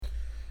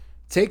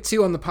Take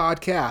two on the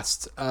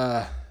podcast.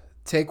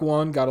 Take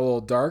one got a little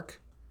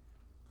dark.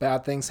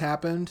 Bad things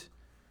happened.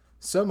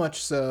 So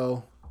much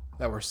so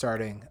that we're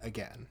starting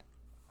again.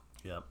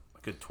 Yep.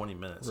 A good 20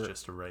 minutes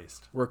just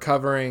erased. We're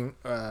covering...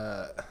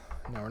 no,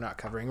 we're not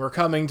covering. We're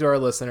coming to our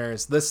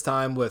listeners this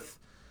time with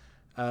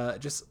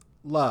just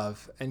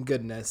love and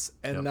goodness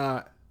and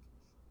not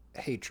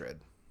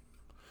hatred.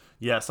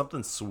 Yeah,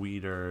 something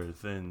sweeter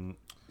than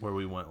where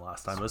we went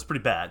last time. It was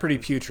pretty bad. Pretty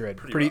putrid.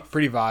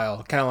 Pretty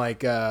vile. Kind of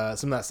like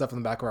some of that stuff in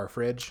the back of our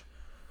fridge.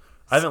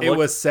 It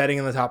was setting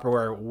in the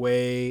Tupperware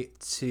way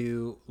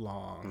too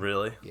long.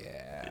 Really?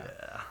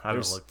 Yeah. I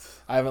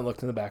haven't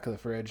looked in the back of the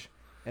fridge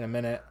in a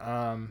minute.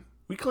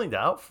 We cleaned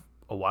out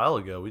a while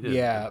ago. We did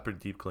a pretty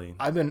deep clean.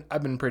 I've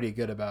been pretty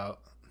good about.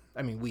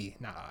 I mean,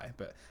 not I,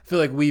 but I feel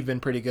like we've been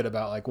pretty good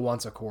about like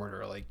once a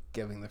quarter, like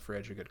giving the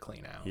fridge a good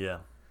clean out. Yeah.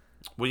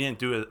 We didn't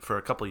do it for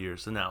a couple of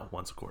years, and now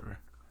once a quarter.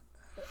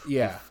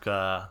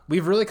 Yeah.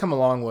 We've really come a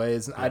long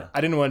ways. And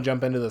I didn't want to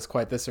jump into this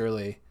quite this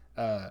early.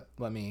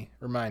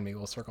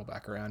 We'll circle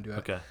back around to it.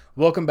 Okay.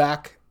 Welcome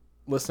back,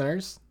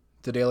 listeners,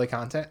 to Daily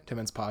Content,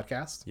 Timmons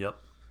Podcast. Yep.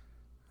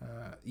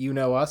 You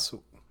know us.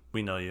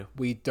 We know you.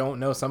 We don't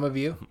know some of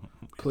you.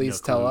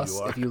 Please tell us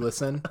if you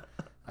listen.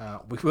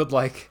 We would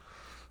like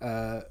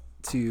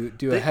to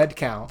do a head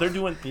count. They're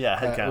doing,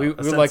 head count. We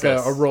would like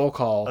a roll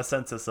call. A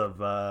census of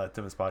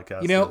Timmons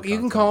Podcast. You know, you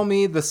can call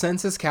me the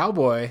census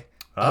cowboy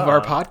of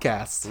our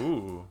podcast.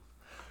 Ooh.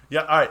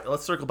 Yeah, all right,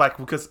 let's circle back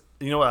because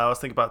you know what I was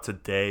thinking about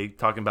today,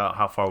 talking about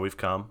how far we've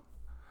come.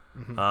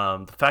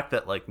 Mm-hmm. The fact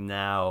that like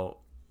now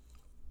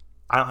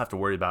I don't have to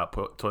worry about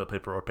toilet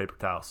paper or paper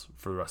towels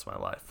for the rest of my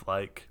life.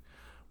 Like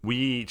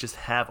we just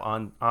have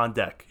on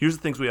deck. Here's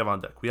the things we have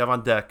on deck. We have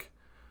on deck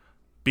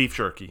beef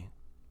jerky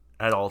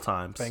at all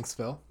times. Thanks,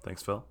 Phil.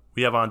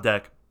 We have on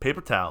deck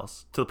paper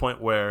towels to the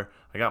point where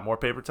I got more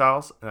paper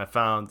towels and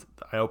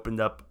I opened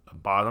up a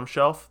bottom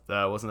shelf that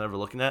I wasn't ever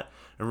looking at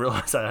and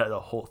realized I had a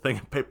whole thing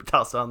of paper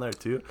towels down there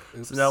too.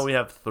 Oops. So now we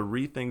have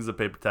 3 things of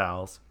paper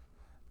towels.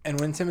 And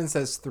when Timmons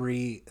says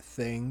 3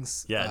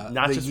 things,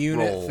 not the just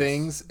unit rolls.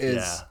 Things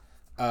is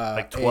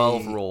like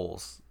 12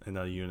 rolls in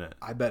a unit.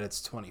 I bet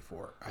it's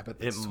 24. I bet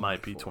it 24.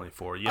 Might be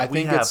 24. Yeah,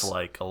 we have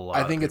like a lot.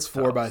 I think it's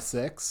 4 by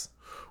 6.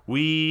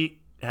 We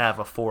have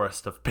a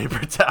forest of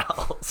paper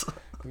towels.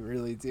 We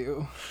really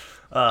do.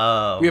 We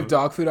have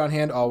dog food on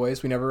hand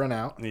always. We never run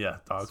out. Yeah,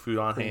 dog food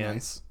on hand.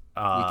 Nice.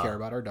 We care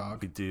about our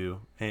dog. We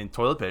do. And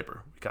toilet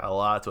paper. We got a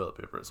lot of toilet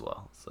paper as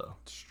well. So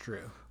it's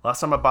true.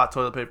 Last time I bought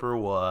toilet paper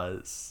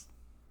was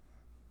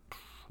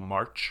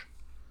March.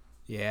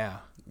 Yeah.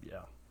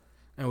 Yeah.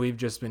 And we've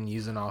just been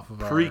using off of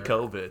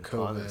pre-COVID,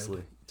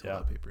 honestly.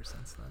 Toilet paper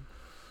since then.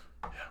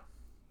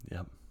 Yeah.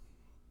 Yep.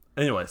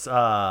 Anyways,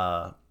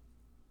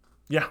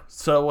 yeah.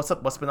 So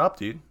what's been up,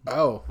 dude?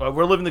 Oh,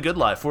 we're living the good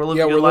life. We're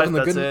living the good life.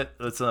 That's it.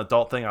 It's an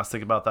adult thing. I was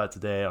thinking about that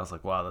today. I was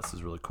like, wow, this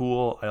is really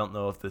cool. I don't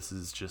know if this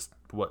is just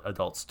what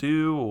adults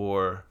do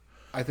or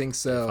I think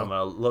so. If I'm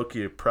a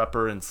low-key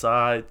prepper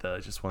inside, I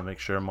just want to make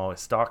sure I'm always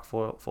stocked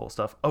full of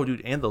stuff. Oh,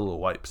 dude, and the little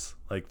wipes,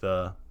 like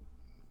the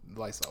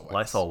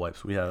Lysol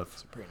wipes. We have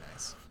pretty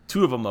nice.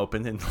 2 of them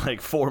open and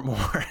like 4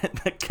 more in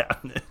the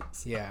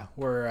cabinets. Yeah,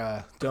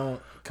 we're don't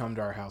come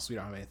to our house. We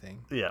don't have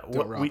anything. Yeah,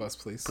 don't rob us,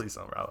 please. Please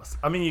don't rob us.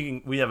 I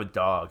mean, we have a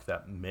dog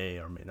that may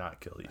or may not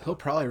kill you. He'll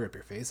probably rip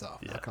your face off.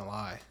 Yeah. Not gonna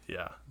lie.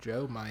 Yeah,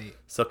 Joe might.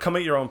 So come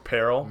at your own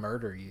peril.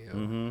 Murder you.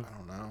 Mm-hmm. I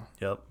don't know.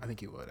 Yep. I think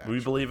he would. Actually. We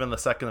believe in the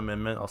Second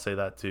Amendment. I'll say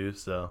that too.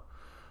 So,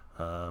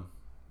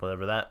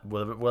 whatever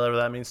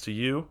that means to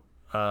you,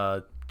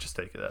 just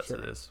take it as it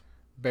is.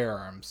 Bear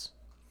arms,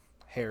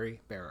 hairy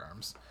bear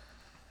arms.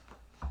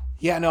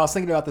 Yeah, no, I was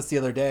thinking about this the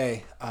other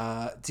day.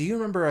 Do you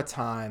remember a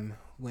time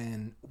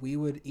when we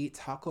would eat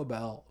Taco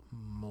Bell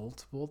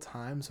multiple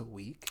times a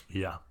week?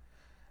 Yeah.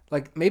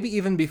 Like maybe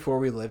even before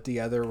we lived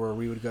together where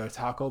we would go to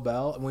Taco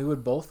Bell and we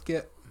would both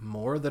get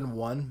more than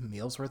 1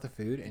 meal's worth of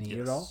food and eat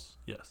it all?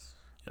 Yes.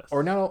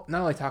 Or not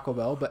only Taco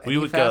Bell, but any we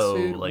would fast go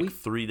food, like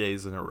 3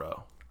 days in a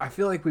row. I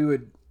feel like we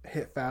would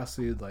hit fast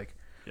food like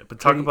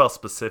but Taco Bell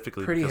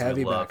specifically pretty because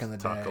heavy we love back in the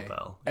Taco day.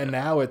 Bell. And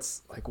now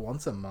it's like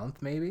once a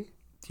month maybe.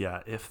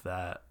 Yeah, if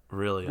that.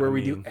 Really, where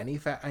we do any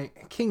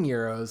King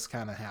Euros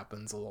kind of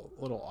happens a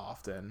little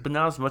often, but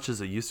not as much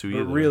as it used to.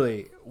 Either.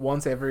 Really,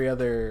 once every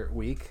other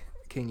week,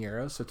 King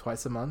Euros, so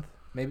twice a month,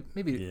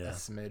 maybe a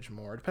smidge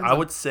more. Depends. I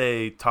would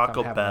say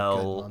Taco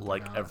Bell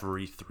like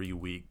every 3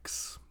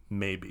 weeks,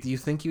 maybe. Do you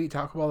think you eat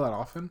Taco Bell that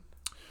often?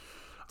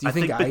 Do you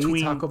think I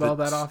eat Taco Bell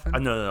that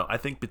often? No. I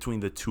think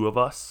between the 2 of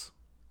us.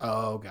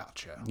 Oh,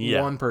 gotcha.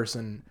 Yeah. One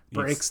person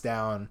breaks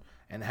down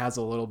and has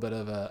a little bit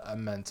of a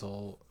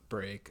mental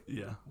break.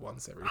 Yeah.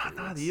 Once every 3 weeks.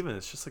 Not even.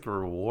 It's just like a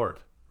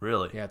reward.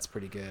 Really. Yeah, it's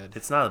pretty good.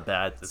 It's not a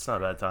bad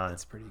time.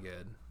 It's pretty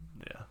good.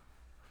 Yeah.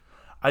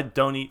 I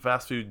don't eat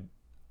fast food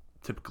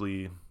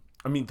typically.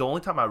 I mean, the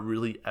only time I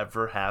really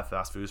ever have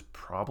fast food is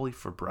probably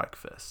for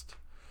breakfast.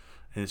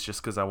 And it's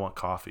just because I want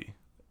coffee.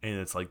 And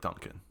it's like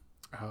Dunkin'.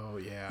 Oh,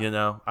 yeah. You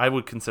know, I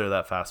would consider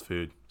that fast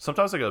food.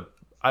 Sometimes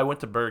I went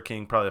to Burger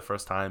King probably the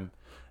first time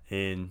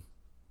in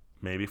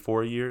maybe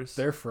 4 years.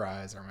 Their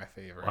fries are my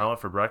favorite. I went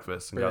for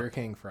breakfast and Burger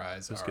King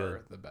fries are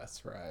good. the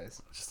best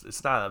fries.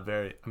 it's not a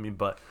very. I mean,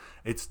 but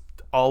it's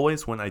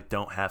always when I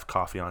don't have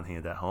coffee on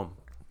hand at home.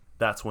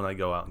 That's when I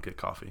go out and get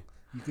coffee.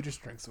 You could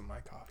just drink some of my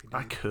coffee, dude.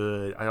 I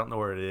could. I don't know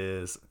where it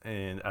is,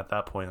 and at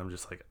that point, I'm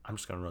just like, I'm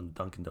just gonna run to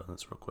Dunkin'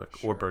 Donuts real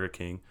quick or Burger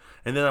King,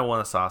 and then I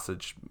want a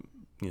sausage,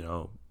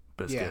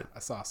 biscuit. Yeah,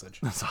 a sausage.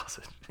 A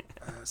sausage.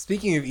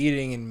 Speaking of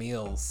eating and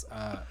meals,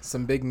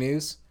 some big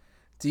news.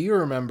 Do you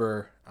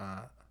remember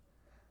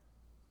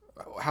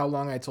how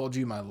long I told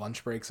you my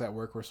lunch breaks at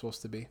work were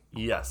supposed to be?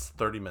 Yes,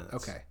 30 minutes.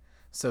 Okay.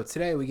 So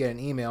today we get an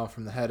email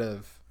from the head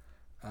of,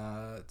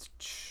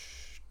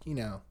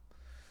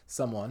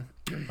 someone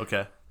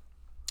Okay.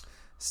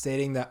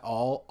 stating that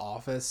all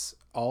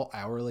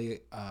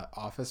hourly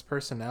office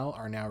personnel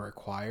are now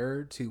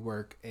required to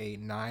work a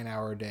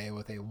 9-hour day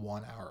with a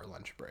 1-hour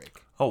lunch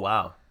break. Oh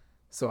wow.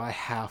 So I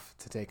have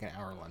to take an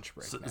hour lunch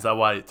break. So, now. is that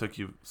why it took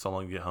you so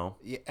long to get home?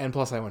 Yeah, and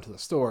plus I went to the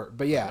store.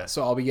 But yeah, Okay.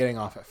 so I'll be getting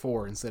off at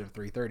 4 instead of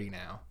 3:30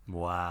 now.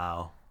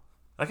 Wow.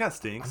 That kind of I'm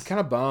stinks. kind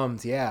of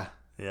bummed. Yeah.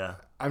 Yeah.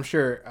 I'm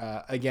sure.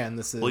 Again,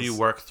 this is. Will you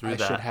work through I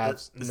that? should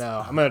have.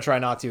 No, I'm gonna try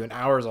not to. An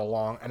hour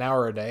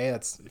a day.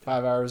 That's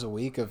 5 hours a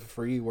week of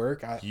free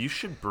work. You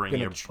should bring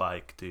gonna your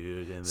bike,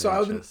 dude. And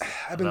So then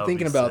I've been that would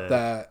thinking be about sick.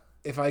 that.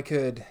 If I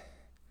could,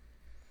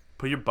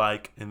 Put your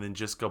bike and then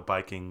just go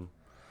biking.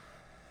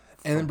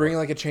 and then bring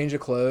like a change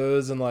of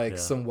clothes and like Yeah.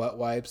 some wet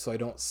wipes so I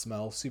don't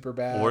smell super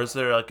bad. Or is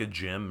there like a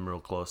gym real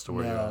close to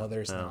where you're no, at?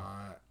 there's No.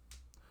 not.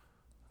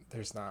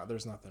 There's not.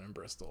 There's nothing in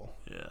Bristol.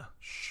 Yeah.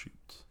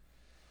 Shoot.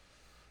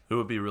 It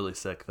would be really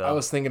sick though. I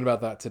was thinking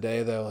about that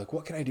today, though. Like,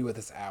 what can I do with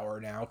this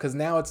hour now? Because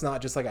now it's not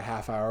just like a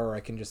half hour where I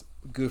can just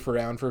goof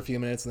around for a few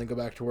minutes and then go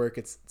back to work.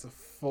 It's a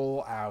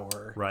full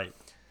hour. Right.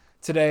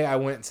 Today, I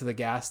went to the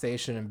gas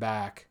station and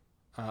back,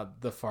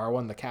 the far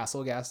one, the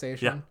Castle gas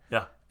station,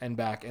 Yeah. and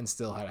back, and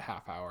still had a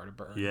half hour to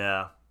burn.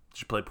 Yeah.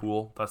 Did you play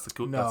pool? That's the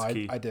cool. No, that's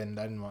the key. I didn't.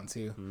 I didn't want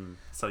to.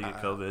 That's how you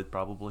get COVID,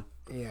 probably.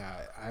 Yeah,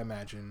 I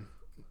imagine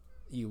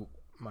you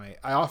might.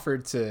 I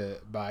offered to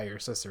buy your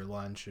sister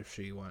lunch if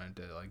she wanted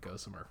to like go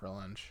somewhere for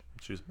lunch.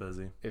 She was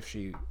busy. If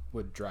she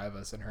would drive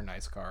us in her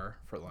nice car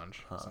for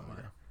lunch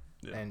somewhere.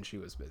 Yeah. And she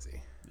was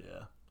busy.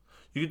 Yeah.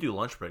 You could do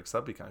lunch breaks.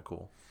 That'd be kind of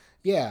cool.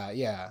 Yeah.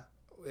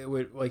 It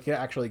would like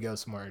actually go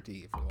somewhere to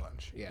eat for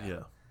lunch. Yeah,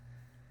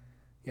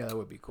 that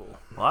would be cool.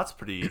 Well, that's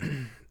pretty.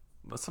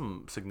 That's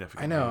some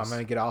significant. I know. news.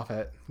 I'm gonna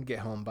get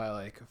home by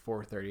like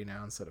 4:30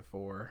 now instead of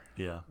 4.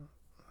 Yeah.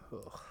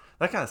 Ugh.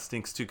 That kind of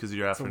stinks too because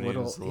your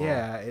afternoons.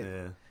 yeah,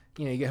 yeah.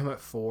 You get home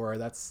at 4.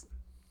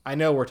 I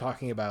know we're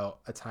talking about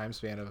a time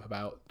span of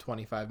about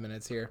 25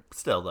 minutes here.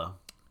 Still though.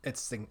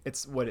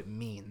 It's what it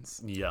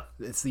means. Yeah.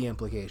 It's the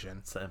implication.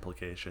 It's the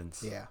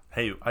implications. Yeah.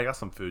 Hey, I got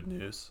some food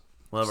news.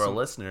 One of our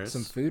listeners.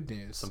 Some food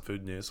news. Some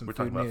food news. Some We're food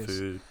talking about news.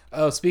 food.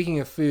 Oh,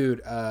 speaking of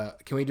food,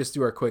 can we just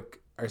do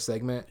our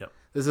segment? Yep.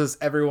 This is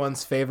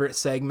everyone's favorite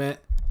segment.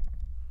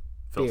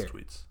 Phil's Beer.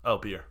 tweets. Oh,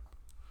 beer.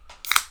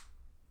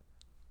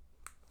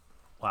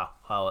 Wow,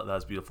 that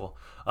was beautiful.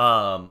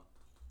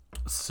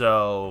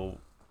 So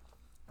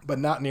But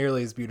not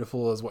nearly as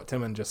beautiful as what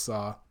Timon just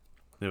saw.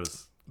 it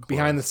was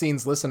Behind the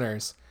scenes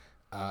listeners,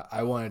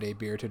 I wanted a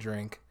beer to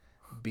drink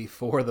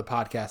before the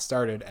podcast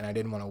started, and I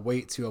didn't want to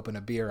wait to open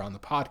a beer on the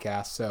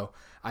podcast, so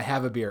I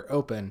have a beer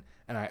open,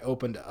 and I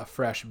opened a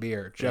fresh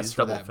beer just he's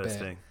for double that bit.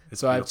 fisting. It's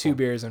So I have 2 beautiful.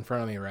 beers in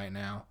front of me right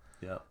now.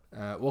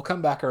 Yeah. We'll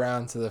come back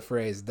around to the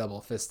phrase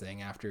double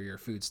fisting after your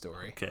food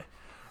story. Okay.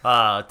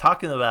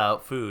 Talking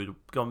about food,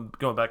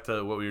 going back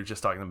to what we were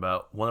just talking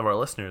about, one of our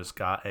listeners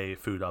got a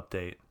food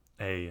update,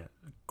 a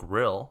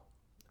grill,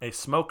 a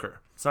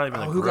smoker. It's not even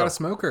a grill. Who got a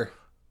smoker?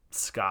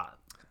 Scott.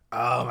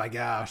 Oh my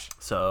gosh.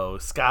 So,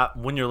 Scott,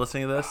 when you're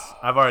listening to this,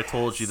 I've already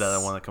told you that I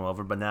want to come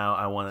over, but now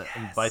I want to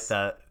invite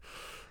that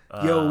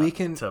Yo, we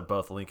can. to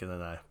both Lincoln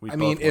and I. We I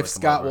mean, both if wanna come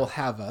Scott over. will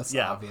have us,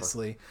 Yeah, of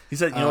obviously. He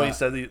said, you know what he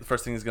said? The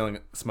first thing he's going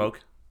to smoke?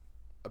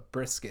 A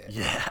brisket.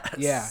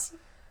 Yes.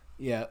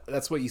 Yeah,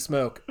 that's what you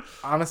smoke.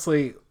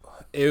 Honestly,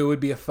 it would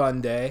be a fun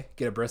day.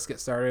 Get a brisket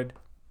started,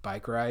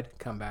 bike ride,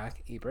 come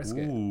back, eat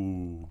brisket.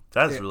 Ooh,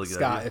 that is really good.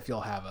 Scott, idea. if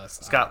you'll have us.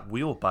 Scott,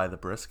 we will buy the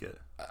brisket.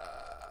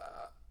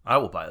 I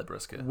will buy the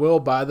brisket. We'll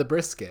buy the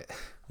brisket.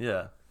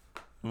 Yeah.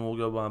 And we'll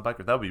go on a bike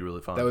ride. That would be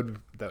really fun. That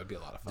would be a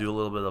lot of fun. Do a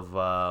little bit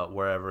of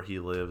wherever he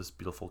lives,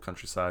 beautiful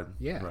countryside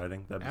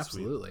riding. That'd be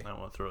absolutely. sweet. I don't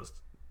want to throw his...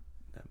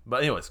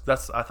 But anyways,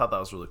 I thought that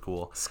was really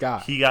cool.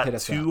 Scott, he got hit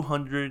us up.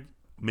 200,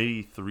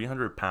 maybe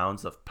 300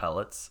 pounds of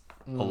pellets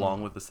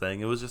along with this thing.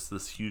 It was just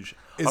this huge...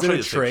 Is I'll it show a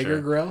you the Traeger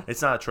picture. grill?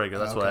 It's not a Traeger.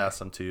 That's what I Okay.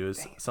 asked him to.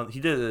 He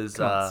did his...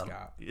 Come on,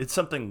 Scott. It's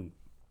something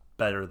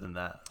better than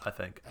that, I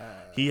think.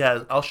 He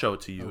has... I'll show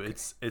it to you. Okay.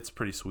 It's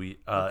pretty sweet.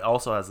 It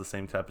also has the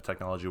same type of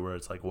technology where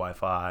it's like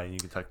Wi-Fi and you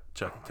can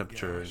check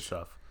temperature and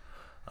stuff.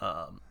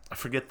 I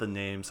forget the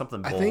name.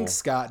 Something bowl. I think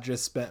Scott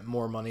just spent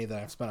more money than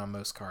I've spent on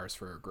most cars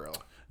for a grill.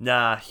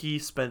 Nah, he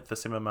spent the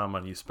same amount of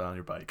money you spent on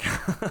your bike.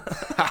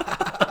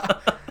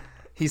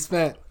 He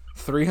spent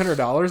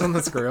 $300 on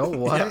this grill.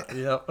 What?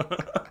 Yep.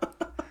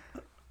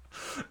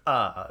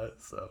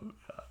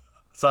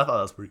 So So I thought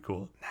that was pretty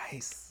cool.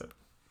 Nice.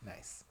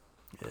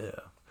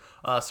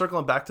 Yeah.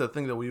 Circling back to the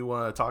thing that we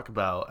want to talk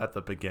about at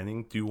the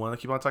beginning, do you want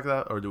to keep on talking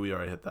about that, or do we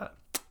already hit that?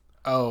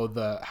 Oh,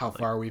 how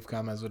far we've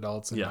come as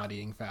adults and Yeah. not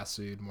eating fast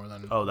food more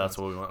than. Oh, that's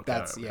what we want. Okay,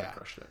 That's all right, yeah.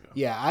 crushed it,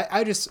 Yeah,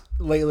 I just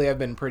lately I've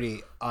been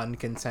pretty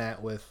uncontent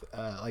with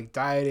like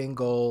dieting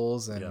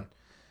goals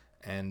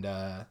and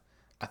I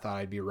thought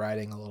I'd be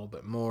writing a little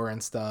bit more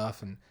and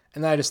stuff and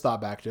then I just thought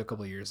back to a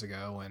couple of years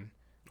ago when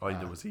All you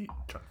did was eat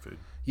junk food.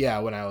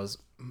 when I was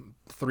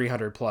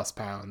 300 plus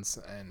pounds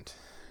and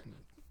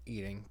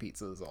eating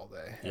pizzas all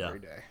day every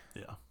day.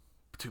 Yeah.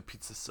 Dude,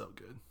 pizza's so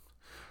good.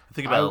 I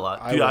think about it a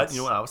lot. Dude, you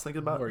know what I was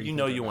thinking about?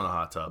 You want a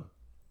hot tub.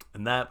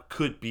 And that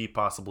could be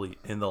possibly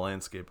in the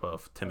landscape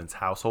of Timon's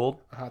household.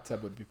 A hot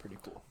tub would be pretty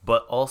cool.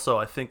 But also,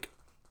 I think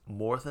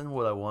more than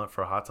what I want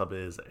for a hot tub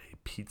is a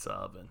pizza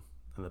oven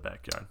in the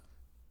backyard.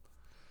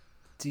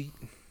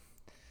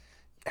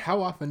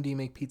 How often do you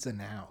make pizza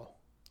now?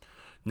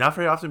 Not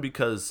very often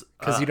because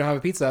you don't have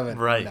a pizza oven.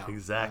 Right, No.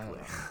 exactly.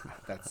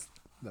 That's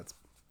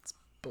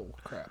bull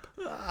crap.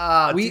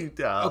 Dude,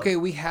 Okay,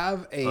 we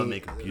have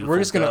make a beautiful we're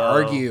just gonna dough.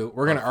 argue.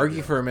 We're gonna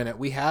argue for a minute.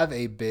 We have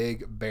a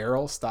big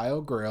barrel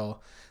style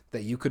grill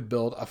that you could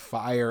build a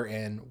fire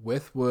in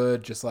with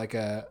wood, just like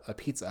a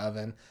pizza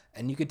oven,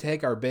 and you could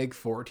take our big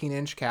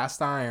 14-inch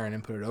cast iron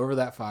and put it over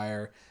that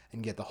fire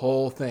and get the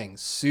whole thing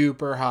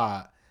super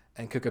hot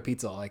and cook a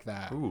pizza like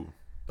that. Ooh,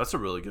 that's a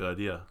really good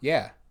idea.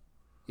 Yeah,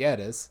 it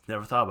is.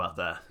 Never thought about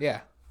that. Yeah.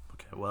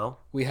 Okay, well,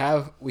 We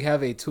have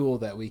a tool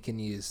that we can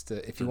use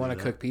to if you want to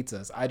cook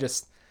pizzas.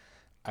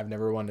 I've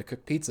never wanted to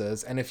cook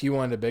pizzas, and if you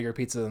wanted a bigger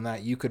pizza than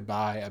that, you could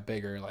buy a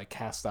bigger like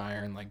cast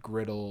iron, like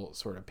griddle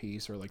sort of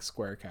piece or like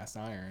square cast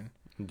iron.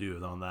 do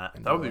it on that.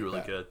 And That would do be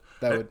like really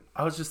that. good.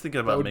 I was just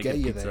thinking about would making get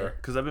you pizza there.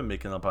 because I've been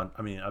making up on.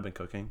 I've been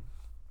cooking,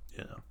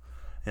 and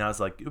I was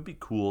like, it would be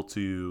cool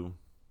to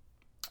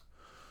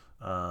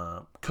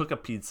cook a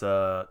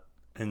pizza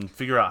and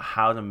figure out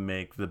how to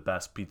make the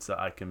best pizza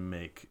I can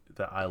make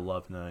that I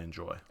love and I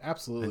enjoy.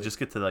 Absolutely. And just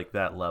get to like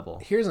that level.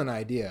 Here's an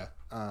idea: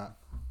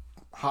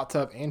 hot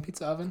tub and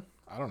pizza oven.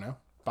 I don't know.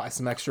 Buy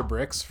some extra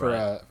bricks for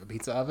a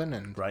pizza oven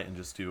and Right, and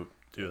just do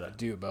that.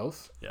 do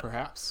both,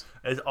 perhaps.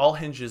 It all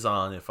hinges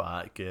on if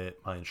I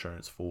get my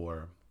insurance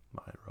for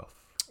my roof.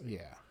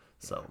 Yeah.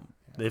 So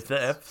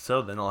if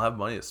so, then I'll have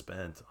money to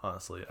spend.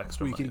 Honestly,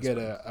 extra. We money could to get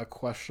spend. a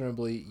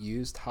questionably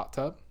used hot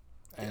tub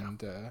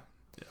and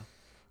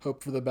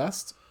hope for the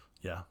best.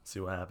 Yeah, see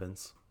what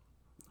happens.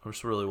 I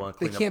just really want to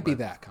They clean can't up be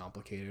that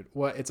complicated.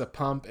 What? It's a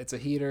pump. It's a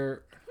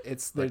heater.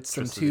 There's some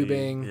electricity.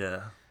 tubing.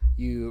 Yeah.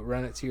 You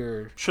run it to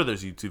your. Sure,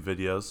 there's YouTube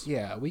videos.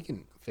 Yeah, we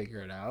can figure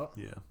it out.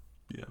 Yeah.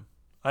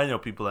 I know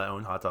people that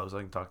own hot tubs. I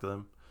can talk to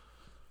them.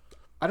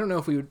 I don't know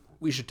if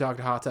we should talk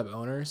to hot tub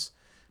owners.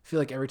 I feel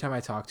like every time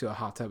I talk to a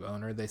hot tub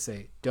owner, they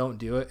say, "Don't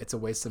do it. It's a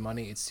waste of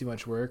money. It's too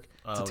much work.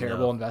 It's a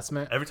terrible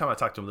investment." Every time I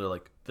talk to them, they're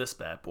like, "This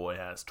bad boy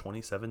has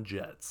 27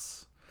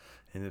 jets,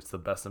 and it's the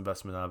best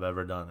investment I've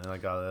ever done." And I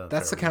got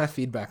That's the kind of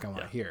feedback I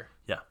want to hear.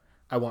 Yeah.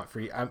 I want for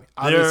you. They're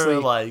Obviously,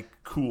 like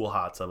cool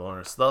hot tub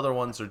owners. The other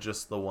ones are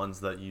just the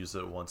ones that use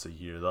it once a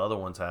year. The other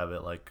ones have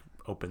it like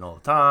open all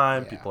the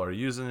time. Yeah. People are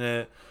using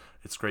it.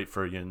 It's great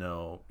for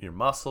your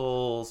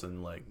muscles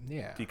and like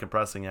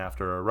decompressing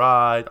after a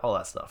ride, all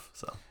that stuff.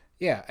 So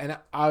yeah, and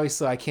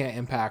obviously I can't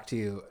impact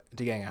you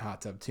to getting a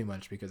hot tub too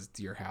much because it's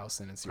your house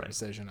and it's your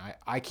decision.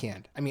 I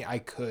can't. I mean, I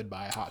could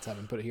buy a hot tub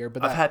and put it here,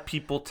 but I've had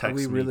people text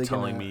me really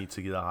telling me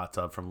to get a hot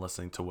tub from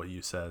listening to what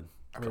you said.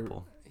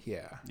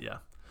 Yeah.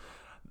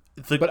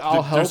 But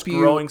I'll help there's you.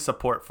 growing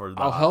support for the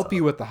I'll hot help tub.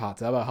 you with the hot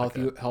tub.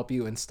 I'll help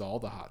you install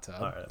the hot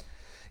tub. All right.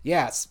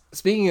 Yeah.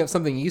 Speaking of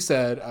something you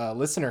said,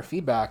 listener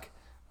feedback.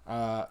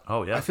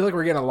 Oh yeah. I feel like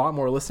we're getting a lot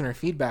more listener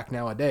feedback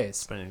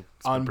nowadays been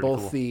on pretty both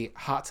cool. the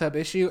hot tub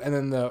issue and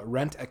then the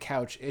rent a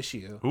couch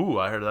issue. Ooh,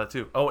 I heard that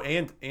too. Oh,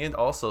 and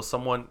also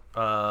someone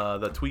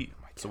the tweet.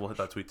 So we'll hit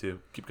that tweet too.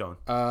 Keep going.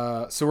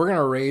 So we're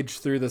gonna rage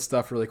through this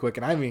stuff really quick,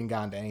 and I haven't even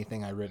gotten to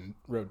anything I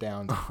wrote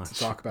down to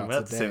talk about We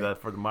have to today. save that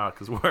for tomorrow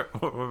because we're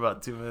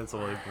about 2 minutes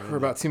away from it. We're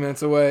about 2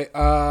 minutes away.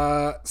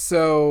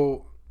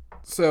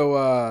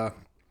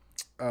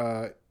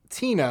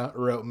 Tina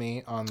wrote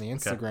me on the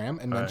Instagram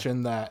and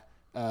mentioned that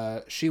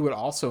she would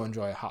also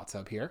enjoy a hot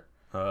tub here.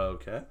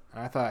 Okay.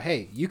 And I thought,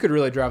 hey, you could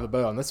really drive the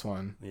boat on this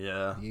one.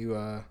 Yeah.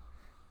 You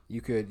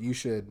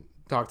should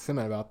talk to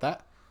Simon about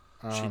that.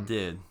 She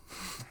did.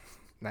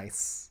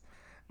 Nice.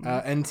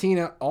 And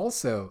Tina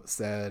also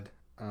said,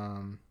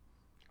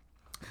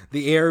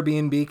 the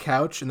Airbnb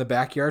couch in the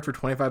backyard for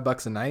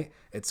 $25 a night.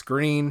 It's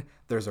green.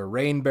 There's a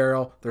rain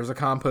barrel. There's a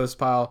compost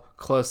pile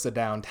close to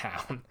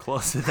downtown.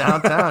 Close to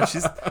downtown.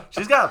 She's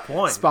got a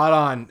point. Spot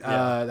on.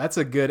 That's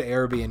a good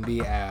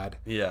Airbnb ad.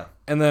 Yeah.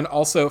 And then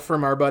also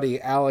from our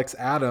buddy Alex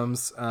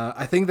Adams,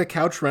 I think the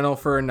couch rental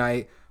for a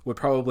night would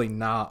probably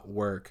not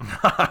work.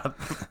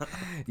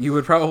 You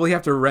would probably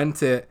have to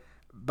rent it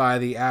by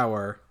the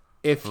hour,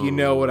 if you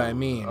know what I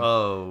mean.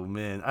 Oh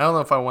man, I don't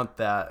know if I want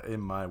that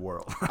in my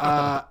world.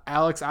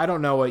 Alex, I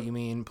don't know what you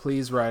mean.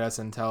 Please write us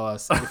and tell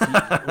us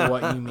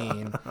what you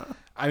mean.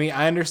 I mean,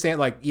 I understand,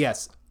 like,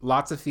 yes,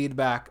 lots of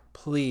feedback,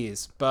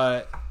 please,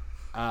 but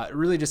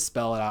really just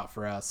spell it out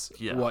for us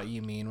what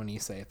you mean when you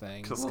say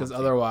things, because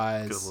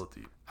otherwise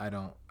I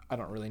don't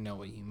really know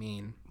what you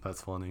mean.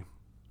 That's funny.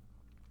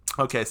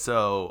 Okay,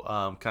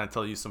 so can I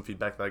tell you some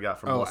feedback that I got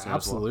from listeners?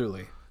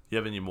 Absolutely. You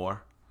have any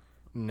more?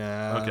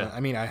 No. Okay. I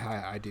mean,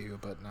 I do,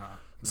 but not.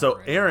 So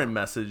right Aaron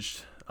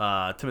messaged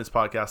Timmons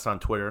Podcast on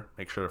Twitter.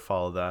 Make sure to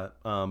follow that.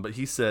 But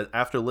he said,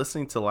 after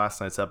listening to last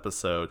night's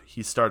episode,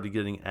 he started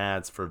getting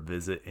ads for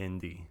Visit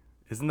Indy.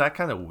 Isn't that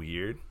kind of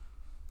weird?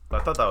 I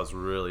thought that was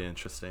really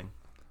interesting.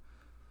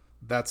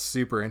 That's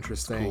super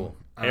interesting. Cool.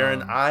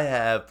 Aaron, I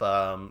have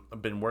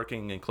been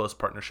working in close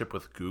partnership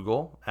with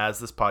Google. As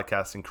this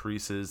podcast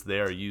increases, they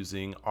are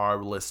using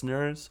our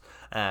listeners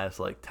as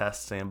like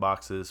test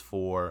sandboxes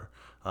for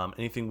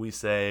anything we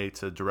say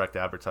to direct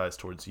advertise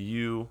towards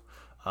you.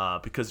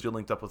 Because you're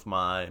linked up with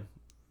my,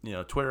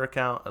 Twitter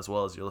account, as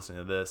well as you're listening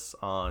to this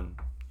on,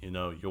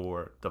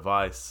 your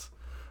device.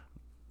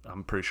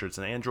 I'm pretty sure it's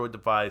an Android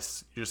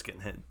device. You're just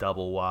getting hit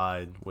double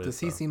wide with. Does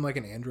he seem like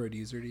an Android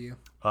user to you?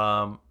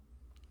 I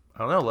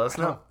don't know. Let us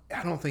know.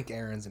 I don't think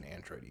Aaron's an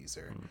Android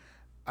user.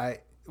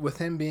 With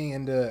him being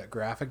into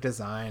graphic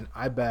design,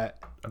 I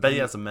bet he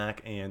has a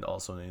Mac and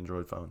also an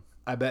Android phone.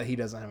 I bet he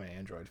doesn't have an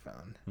Android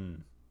phone.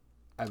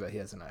 I bet he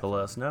has an iPhone. He'll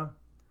let us know.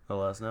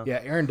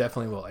 Yeah, Aaron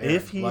definitely will. Aaron,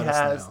 if he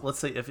has, let's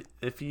say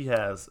if he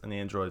has an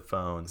Android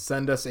phone,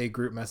 send us a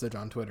group message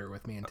on Twitter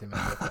with me and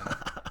Timmons with him,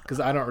 because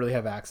I don't really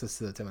have access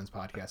to the Timmons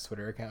Podcast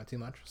Twitter account too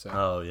much. So.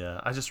 Oh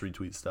yeah, I just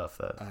retweet stuff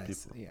that I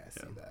see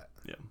that.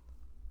 Yeah.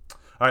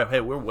 All right,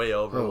 hey, we're way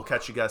over. We'll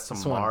catch you guys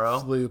tomorrow.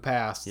 This one flew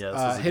past.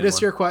 Yeah, hit us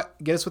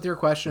get us with your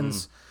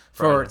questions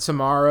for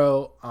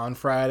tomorrow. On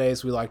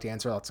Fridays, we like to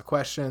answer lots of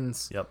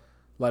questions. Yep.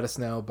 Let us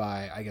know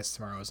by, I guess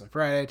tomorrow isn't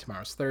Friday.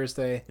 Tomorrow's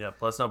Thursday. Yep.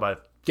 Let us know by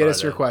Get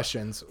us your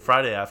questions.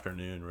 Friday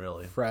afternoon,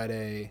 really.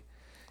 Friday.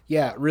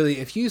 Yeah, really.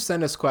 If you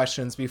send us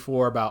questions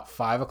before about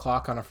 5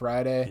 o'clock on a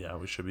Friday. Yeah,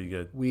 we should be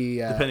good.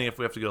 Depending if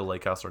we have to go to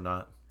Lake House or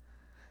not.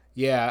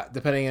 Yeah,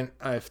 depending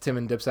on if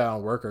Timon dips out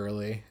on work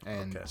early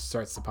and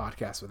starts the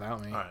podcast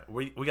without me. All right,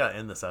 we got to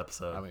end this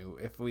episode. I mean,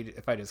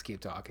 if I just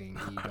keep talking,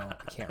 you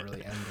can't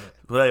really end it.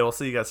 Well, hey, we'll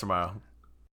see you guys tomorrow.